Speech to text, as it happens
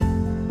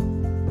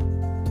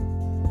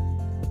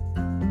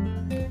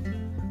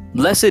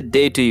Blessed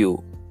day to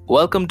you.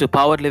 Welcome to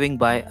Powered Living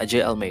by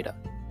Ajay Almeida.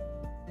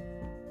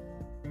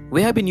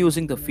 We have been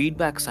using the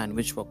feedback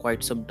sandwich for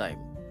quite some time.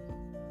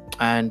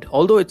 And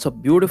although it's a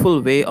beautiful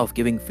way of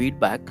giving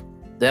feedback,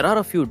 there are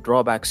a few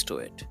drawbacks to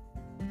it.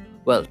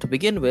 Well, to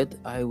begin with,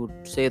 I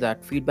would say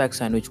that feedback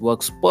sandwich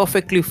works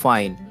perfectly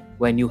fine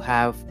when you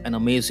have an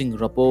amazing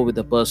rapport with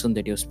the person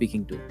that you're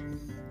speaking to.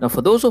 Now,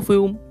 for those of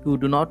you who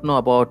do not know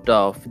about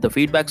the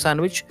feedback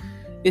sandwich,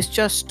 it's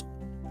just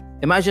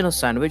imagine a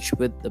sandwich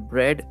with the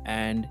bread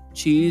and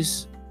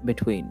cheese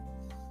between.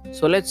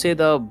 So let's say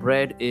the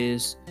bread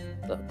is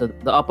the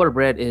upper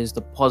bread is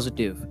the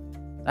positive.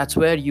 That's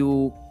where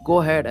you go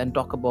ahead and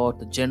talk about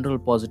the general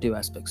positive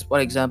aspects. For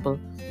example,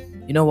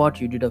 you know what,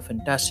 you did a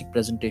fantastic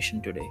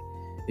presentation today.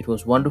 It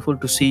was wonderful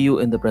to see you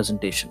in the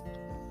presentation.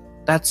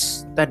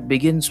 That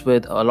begins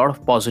with a lot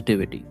of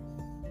positivity,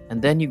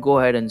 and then you go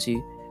ahead and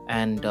see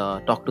and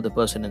talk to the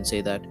person and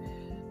say that,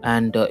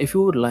 and if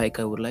you would like,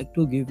 I would like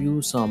to give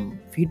you some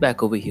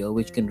feedback over here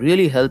which can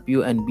really help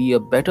you and be a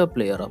better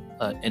player,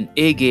 an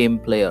A game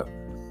player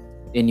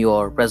in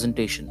your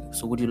presentation.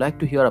 So would you like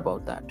to hear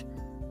about that?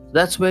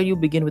 That's where you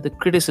begin with the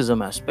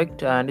criticism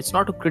aspect, and it's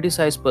not to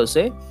criticize per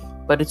se,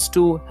 but it's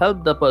to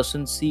help the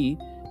person see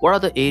what are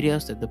the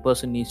areas that the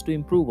person needs to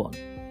improve on.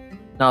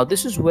 Now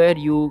this is where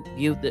you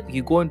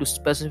go into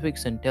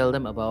specifics and tell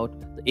them about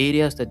the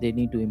areas that they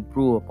need to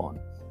improve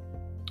upon.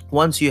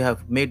 Once you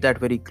have made that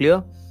very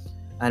clear,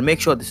 and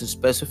make sure this is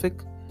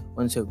specific.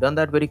 Once you've done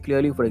that very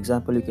clearly, for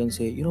example, you can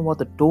say, you know what,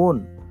 the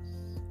tone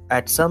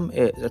at some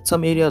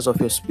areas of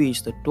your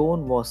speech, the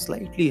tone was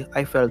slightly,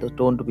 I felt the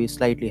tone to be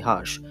slightly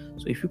harsh.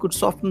 So if you could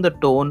soften the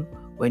tone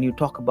when you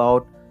talk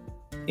about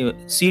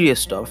serious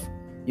stuff,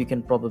 you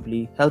can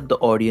probably help the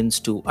audience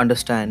to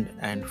understand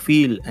and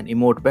feel and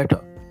emote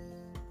better.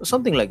 So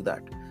something like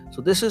that.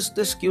 So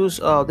this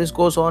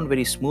goes on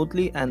very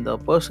smoothly, and the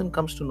person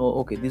comes to know,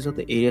 okay, these are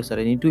the areas that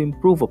I need to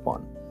improve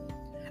upon.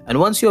 And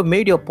once you have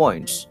made your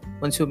points,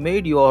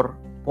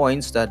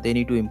 that they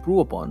need to improve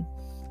upon,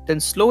 then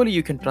slowly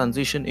you can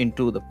transition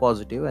into the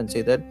positive and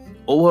say that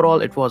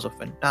overall it was a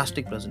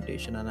fantastic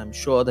presentation, and I'm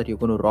sure that you're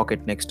going to rock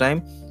it next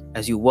time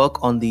as you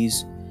work on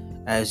these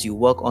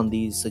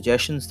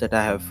suggestions that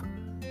I have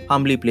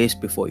humbly placed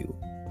before you.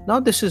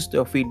 Now this is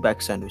the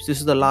feedback sandwich. This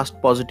is the last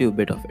positive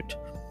bit of it.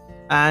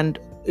 And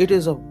it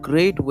is a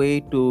great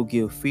way to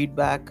give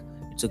feedback.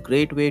 It's a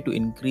great way to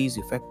increase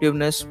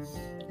effectiveness,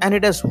 and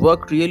it has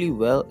worked really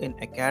well in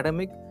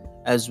academic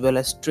as well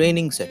as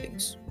training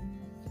settings.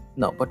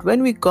 Now, but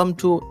when we come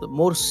to the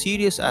more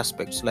serious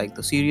aspects, like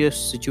the serious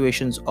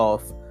situations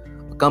of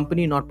a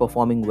company not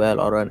performing well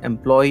or an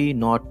employee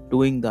not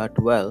doing that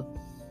well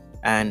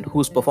and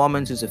whose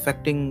performance is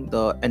affecting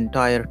the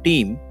entire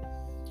team,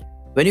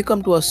 when you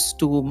come to us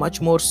to much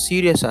more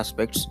serious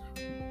aspects,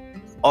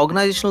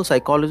 organizational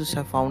psychologists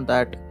have found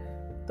that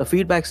the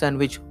feedback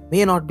sandwich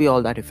may not be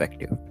all that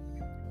effective.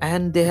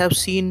 And they have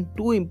seen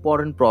two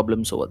important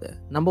problems over there.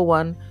 Number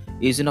one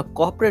is in a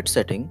corporate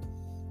setting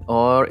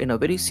or in a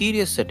very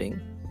serious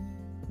setting.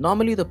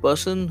 Normally, the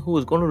person who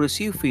is going to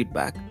receive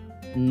feedback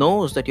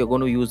knows that you're going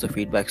to use the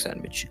feedback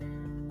sandwich.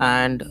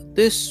 And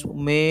this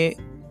may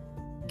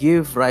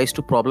give rise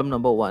to problem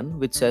number one,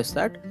 which says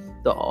that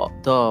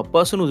the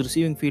person who's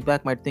receiving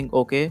feedback might think,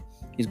 okay,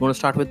 he's going to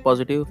start with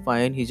positive,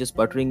 fine, he's just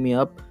buttering me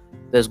up,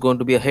 there's going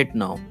to be a hit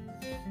now.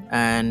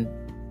 And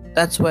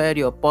that's where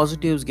your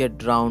positives get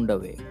drowned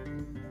away.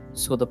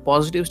 So the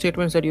positive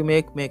statements that you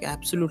make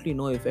absolutely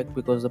no effect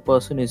because the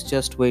person is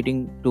just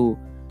waiting to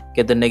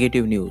get the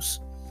negative news.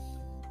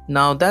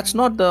 Now that's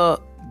not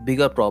the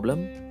bigger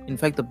problem. In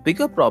fact, the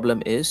bigger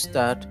problem is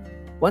that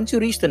once you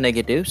reach the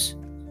negatives,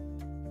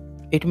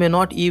 it may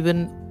not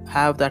even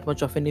have that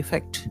much of an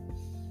effect.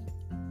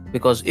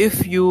 Because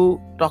if you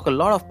talk a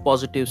lot of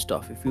positive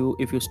stuff,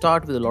 if you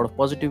start with a lot of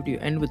positivity, you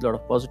end with a lot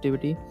of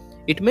positivity,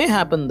 it may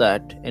happen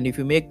that, and if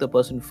you make the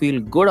person feel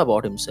good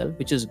about himself,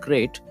 which is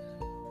great,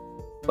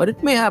 but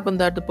it may happen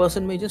that the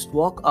person may just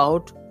walk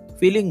out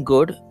feeling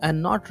good and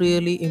not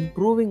really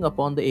improving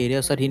upon the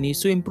areas that he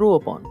needs to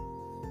improve upon.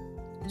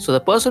 So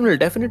the person will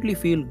definitely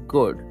feel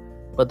good,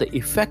 but the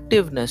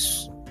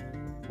effectiveness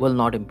will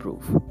not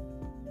improve.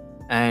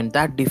 And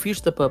that defeats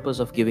the purpose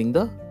of giving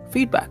the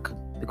feedback,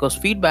 because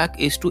feedback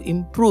is to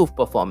improve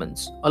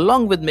performance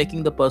along with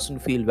making the person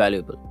feel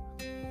valuable.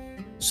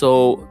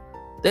 So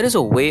there is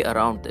a way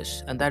around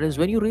this, and that is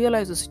when you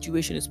realize the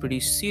situation is pretty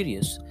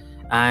serious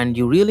and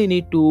you really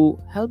need to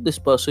help this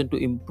person to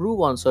improve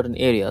on certain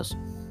areas,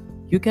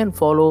 you can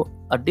follow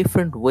a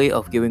different way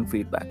of giving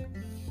feedback.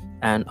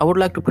 And I would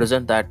like to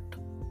present that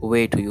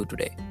way to you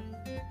today.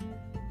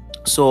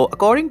 So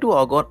according to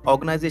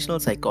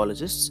organizational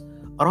psychologists,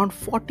 around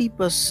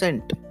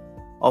 40%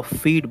 of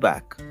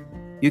feedback,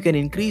 you can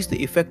increase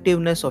the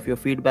effectiveness of your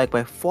feedback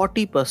by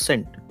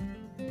 40%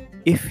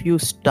 if you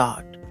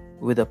start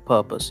with a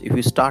purpose, if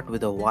you start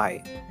with a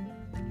why.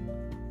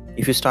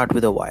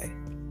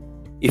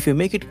 If you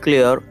make it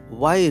clear,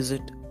 why is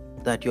it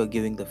that you're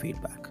giving the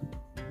feedback?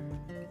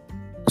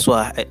 So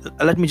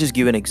let me just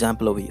give an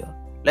example over here.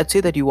 Let's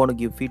say that you want to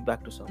give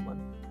feedback to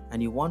someone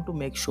and you want to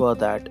make sure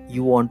that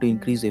you want to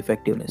increase the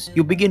effectiveness,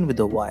 you begin with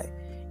the why.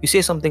 You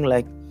say something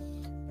like,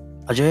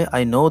 Ajay,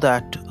 I know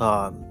that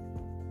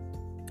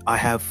I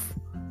have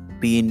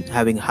been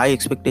having high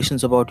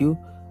expectations about you,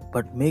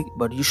 but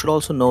you should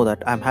also know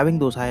that I'm having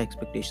those high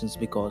expectations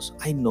because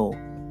I know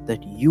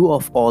that you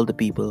of all the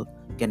people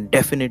can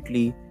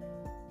definitely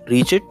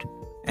reach it,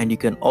 and you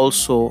can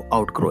also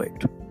outgrow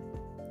it.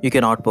 You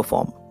can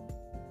outperform.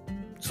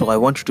 So I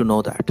want you to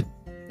know that.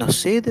 Now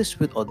say this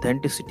with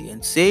authenticity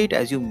and say it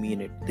as you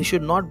mean it. This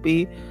should not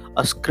be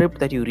a script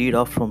that you read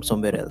off from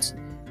somewhere else.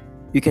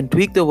 You can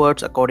tweak the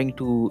words according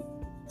to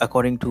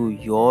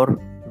your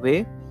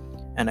way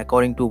and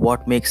according to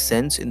what makes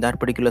sense in that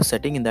particular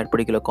setting, in that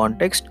particular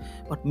context,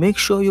 but make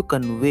sure you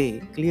convey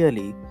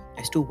clearly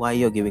as to why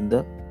you're giving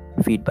the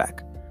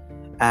feedback.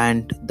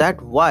 And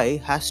that why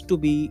has to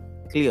be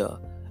clear,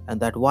 and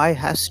that why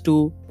has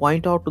to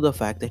point out to the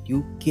fact that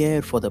you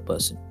care for the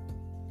person.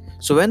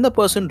 So when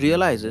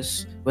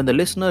when the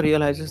listener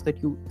realizes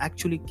that you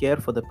actually care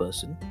for the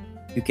person,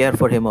 you care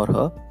for him or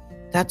her,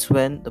 that's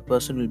when the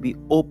person will be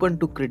open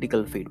to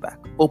critical feedback,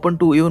 open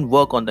to even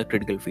work on the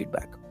critical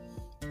feedback.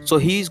 So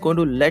he's going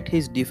to let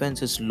his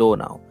defenses low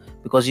now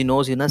because he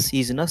knows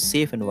he's in a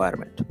safe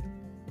environment.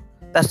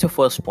 That's your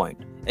first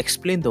point.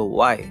 Explain the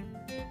why.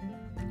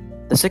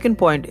 The second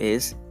point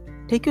is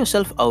take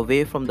yourself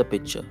away from the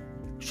picture.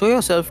 Show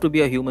yourself to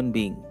be a human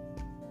being.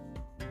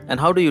 And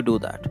how do you do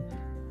that?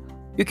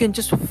 You can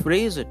just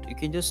phrase it. You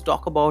can just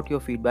talk about your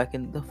feedback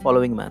in the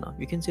following manner.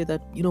 You can say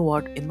that, you know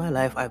what, in my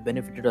life, I've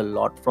benefited a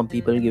lot from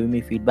people giving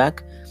me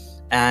feedback,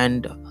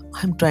 and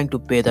I'm trying to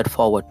pay that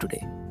forward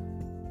today.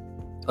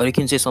 Or you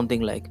can say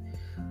something like,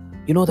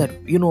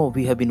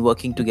 we have been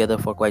working together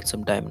for quite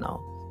some time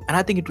now, and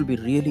I think it will be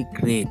really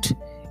great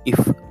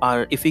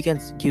if we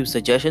can give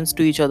suggestions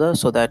to each other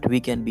so that we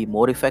can be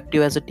more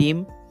effective as a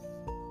team.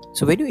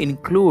 So when you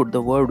include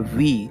the word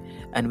we,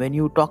 and when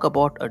you talk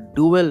about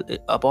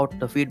about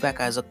the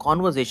feedback as a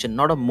conversation,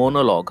 not a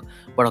monologue,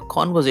 but a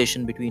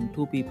conversation between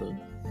two people,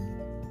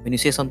 when you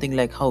say something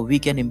like how we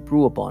can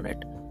improve upon it,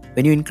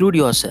 when you include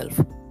yourself,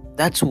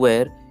 that's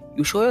where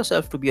you show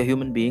yourself to be a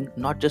human being,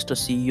 not just a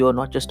CEO,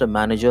 not just a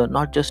manager,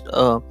 not just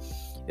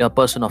a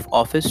person of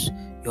office.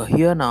 You're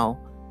here now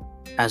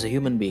as a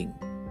human being.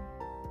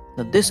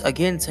 Now this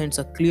again sends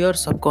a clear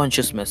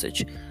subconscious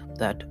message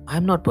that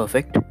I'm not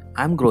perfect,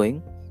 I'm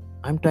growing,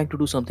 I'm trying to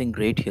do something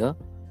great here.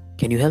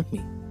 Can you help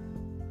me?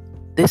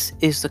 This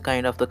is the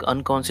kind of the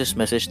unconscious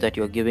message that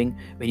you're giving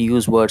when you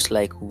use words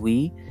like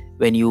we,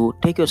 when you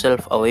take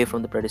yourself away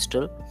from the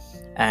pedestal.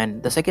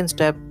 And the second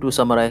step to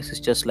summarize is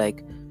just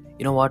like,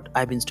 you know what,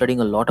 I've been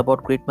studying a lot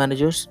about great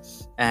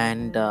managers,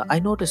 and I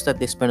noticed that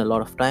they spend a lot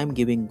of time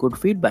giving good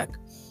feedback.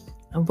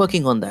 I'm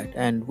working on that,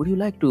 and would you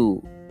like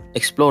to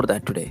explore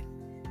that today?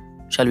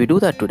 Shall we do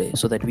that today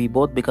so that we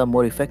both become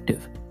more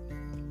effective?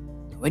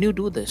 When you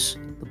do this,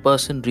 the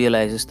person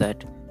realizes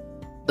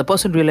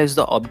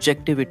the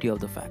objectivity of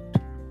the fact.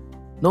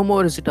 No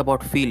more is it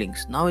about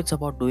feelings. Now it's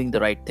about doing the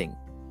right thing.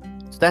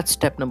 So that's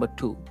step number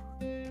 2.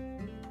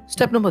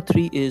 Step number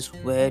 3 is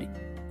where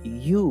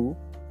you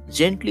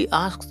gently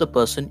ask the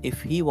person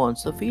if he or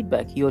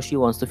she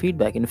wants the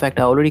feedback. In fact,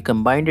 I already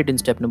combined it in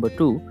step number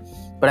 2,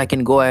 but I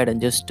can go ahead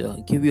and just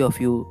give you a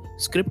few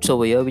scripts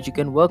over here which you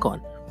can work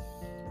on.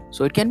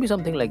 So it can be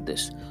something like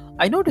this.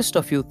 I noticed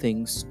a few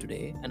things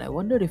today, and I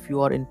wonder if you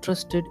are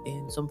interested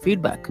in some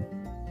feedback.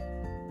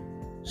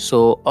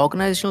 So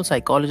organizational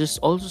psychologists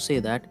also say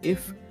that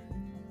if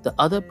the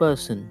other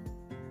person,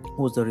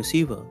 who's the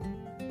receiver,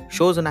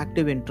 shows an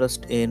active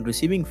interest in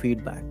receiving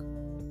feedback,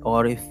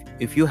 or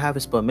if you have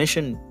his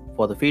permission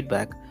for the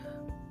feedback,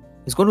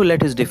 he's going to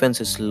let his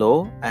defenses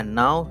low, and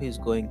now he's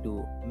going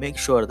to make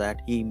sure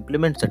that he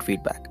implements that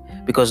feedback,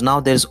 because now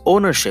there's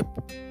ownership.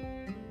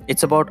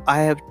 It's about, I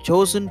have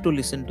chosen to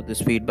listen to this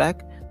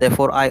feedback,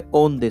 therefore I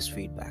own this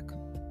feedback.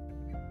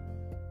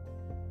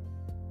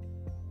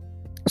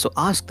 So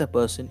ask the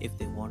person if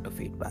they want a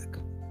feedback.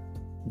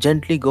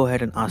 Gently go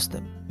ahead and ask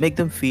them. Make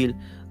them feel,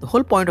 the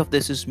whole point of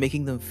this is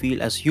making them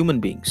feel as human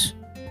beings.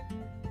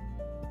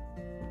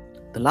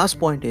 The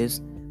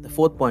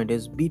fourth point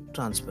is be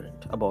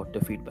transparent about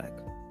the feedback.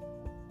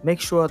 Make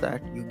sure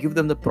that you give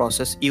them the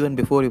process even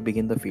before you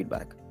begin the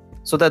feedback,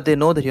 so that they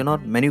know that you're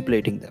not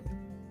manipulating them.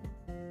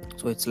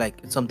 So it's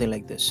something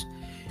like this.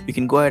 You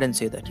can go ahead and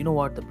say that, you know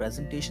what, the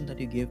presentation that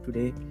you gave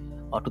today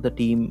to the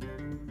team,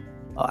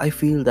 I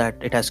feel that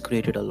it has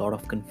created a lot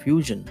of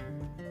confusion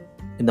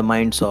in the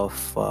minds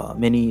of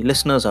many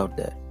listeners out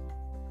there.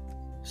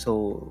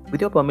 So with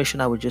your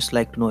permission, I would just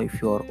like to know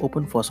if you're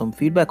open for some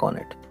feedback on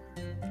it.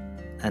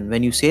 And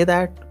when you say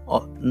that,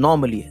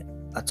 normally,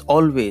 that's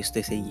always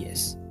they say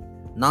yes.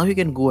 Now you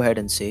can go ahead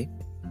and say,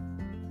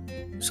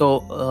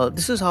 so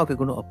this is how we're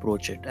going to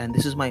approach it, and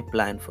this is my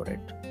plan for it.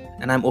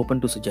 And I'm open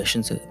to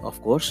suggestions,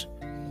 of course.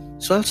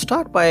 So I'll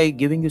start by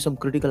giving you some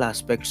critical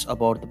aspects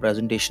about the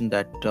presentation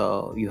that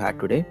you had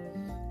today.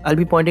 I'll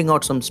be pointing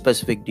out some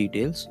specific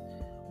details,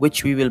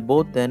 which we will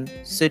both then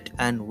sit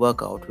and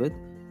work out with.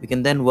 We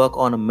can then work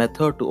on a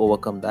method to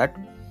overcome that.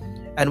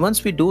 And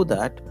once we do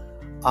that,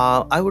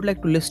 I would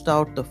like to list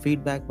out the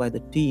feedback by the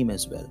team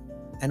as well.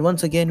 And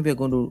once again, we are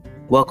going to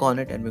work on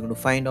it, and we're going to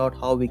find out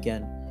how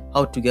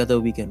together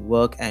we can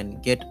work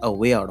and get a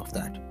way out of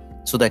that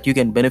so that you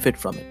can benefit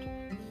from it.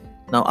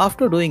 Now,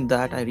 after doing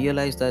that, I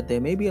realized that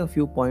there may be a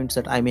few points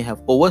that I may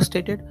have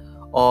overstated,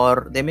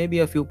 or there may be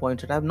a few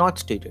points that I have not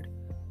stated.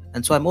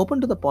 And so I'm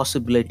open to the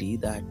possibility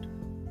that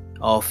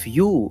of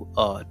you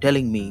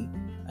telling me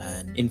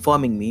and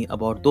informing me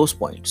about those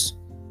points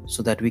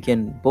so that we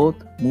can both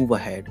move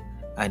ahead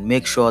and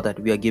make sure that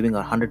we are giving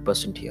our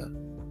 100% here.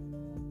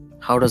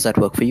 How does that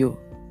work for you?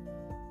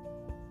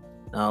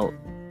 Now,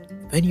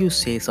 when you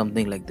say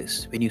something like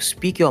this, when you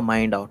speak your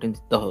mind out, and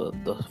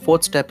the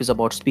fourth step is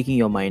about speaking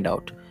your mind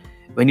out.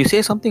 When you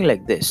say something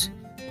like this,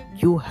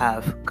 you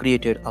have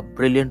created a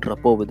brilliant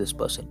rapport with this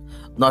person.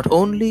 Not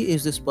only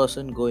is this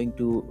person going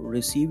to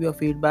receive your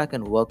feedback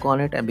and work on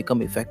it and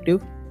become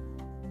effective,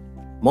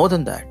 more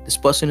than that, this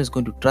person is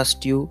going to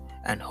trust you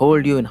and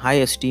hold you in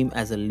high esteem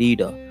as a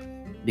leader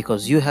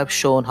because you have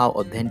shown how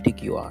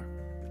authentic you are.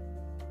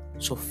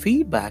 So,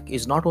 feedback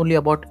is not only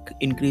about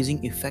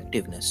increasing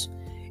effectiveness,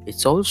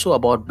 it's also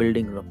about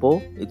building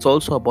rapport, it's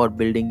also about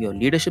building your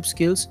leadership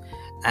skills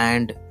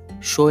and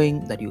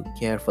showing that you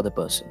care for the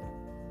person.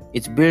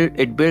 It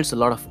builds a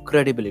lot of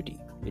credibility.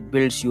 It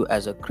builds you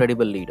as a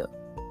credible leader.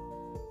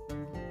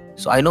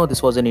 So I know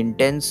this was an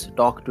intense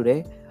talk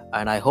today,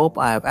 and I hope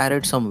I have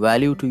added some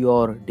value to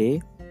your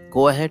day.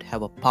 Go ahead,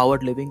 have a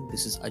powered living.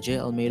 This is Ajay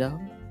Almeida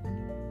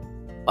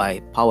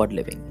by Powered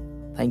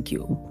Living. Thank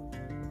you.